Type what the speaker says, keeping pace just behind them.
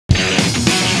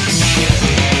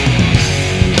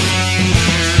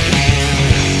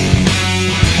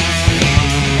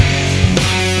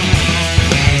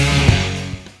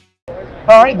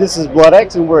right, this is Blood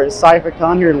X, and we're at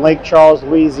CyphaCon here in Lake Charles,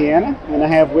 Louisiana, and I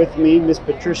have with me Miss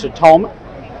Patricia Tallman.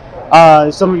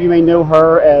 Some of you may know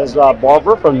her as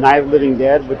Barbara from Night of the Living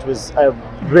Dead, which was a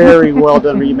very well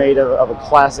done remake of a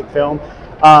classic film.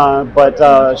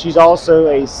 But she's also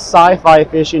a sci-fi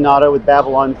aficionado with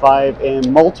Babylon 5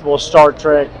 and multiple Star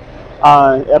Trek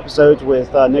episodes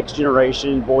with Next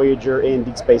Generation, Voyager, and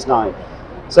Dicejunkies.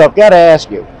 So I've got to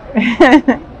ask you,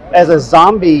 as a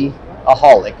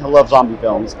zombie-aholic, I love zombie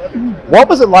films, what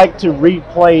was it like to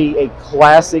replay a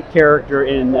classic character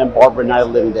in Barbara Night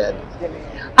of the Living Dead?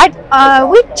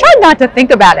 We tried not to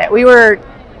think about it.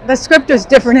 The script was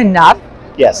different enough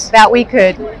that we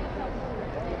could,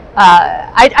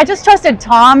 I just trusted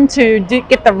Tom to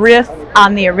get the riff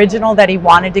on the original that he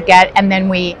wanted to get, and then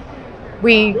we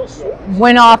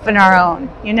went off on our own,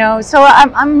 you know? So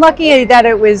I'm lucky that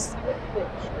it was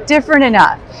different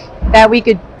enough that we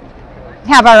could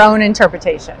have our own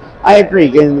interpretation. I agree,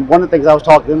 and one of the things I was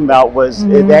talking to them about was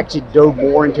it actually dove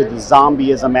more into the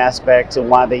zombieism aspects and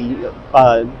why they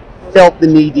felt the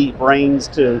need to eat brains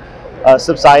to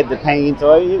subside the pain.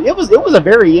 So it was a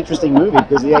very interesting movie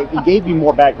because it gave you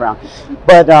more background.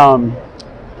 But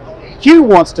Hugh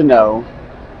wants to know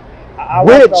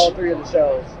all three of the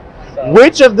shows. So.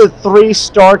 Which of the 3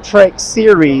 Star Trek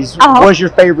series was your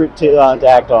favorite to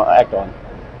act on?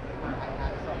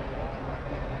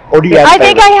 Or do you have I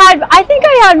think I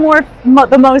had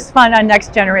the most fun on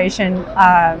Next Generation.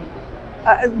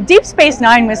 Deep Space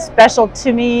Nine was special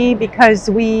to me because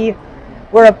we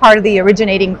were a part of the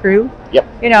originating crew. Yep.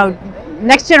 You know,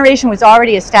 Next Generation was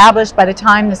already established by the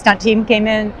time the stunt team came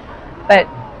in, but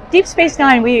Deep Space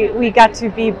Nine we got to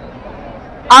be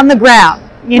on the ground,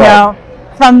 you know,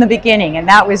 from the beginning, and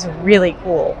that was really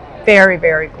cool. Very,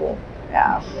 very cool.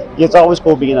 Yeah. It's always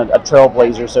cool being a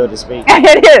trailblazer, so to speak.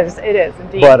 It is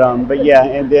indeed. But yeah,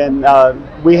 and then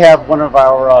we have one of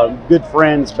our good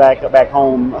friends back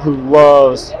home who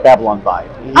loves Babylon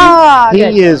 5.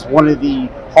 He is one of the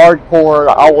hardcore.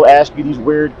 I will ask you these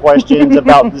weird questions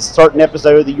about this certain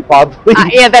episode that you probably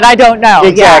that I don't know.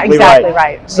 Exactly, yeah, exactly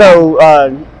right. So,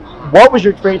 what was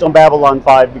your experience on Babylon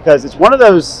 5? Because it's one of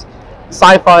those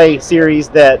sci-fi series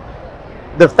that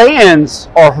the fans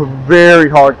are very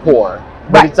hardcore,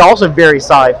 but it's also very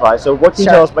sci-fi. So what can you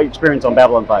tell us about your experience on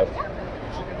Babylon 5?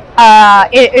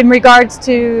 In regards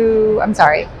to, I'm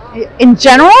sorry, in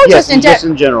general? Yes, just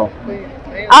in general.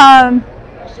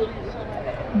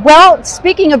 Well,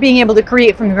 speaking of being able to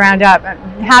create from the ground up,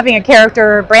 having a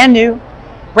character, brand new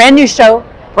show,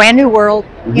 brand new world,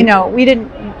 you know,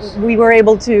 we were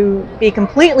able to be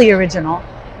completely original.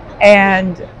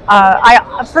 And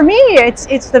for me,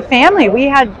 it's the family. We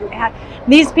had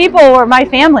these people were my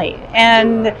family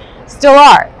and still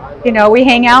are. You know, we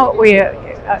hang out.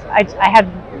 I had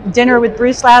dinner with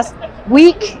Bruce last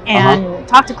week and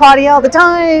talked to Claudia all the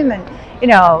time. And you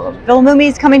know, Bill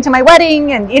Mooney's coming to my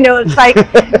wedding, and you know, it's like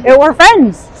we're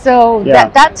friends. So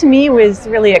that to me was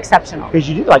really exceptional. Because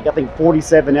you did like I think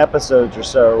 47 episodes or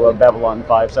so of Babylon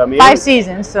 5. So I mean 5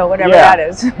 seasons, so whatever that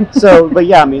is. So, but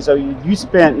yeah, I mean, so you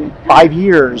spent 5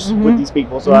 years with these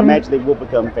people, so I imagine they will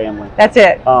become family. That's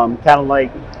it. Kind of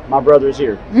like my brothers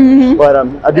here. But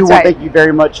I do want to thank you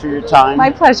very much for your time.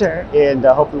 My pleasure. And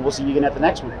hopefully we'll see you again at the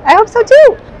next one. I hope so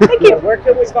too. Thank you. Where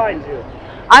can we find you?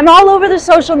 I'm all over the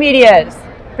social medias.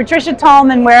 Patricia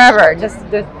Tallman, wherever. Just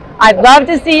I'd love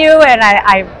to see you, and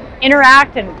I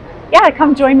interact, and yeah,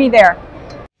 come join me there.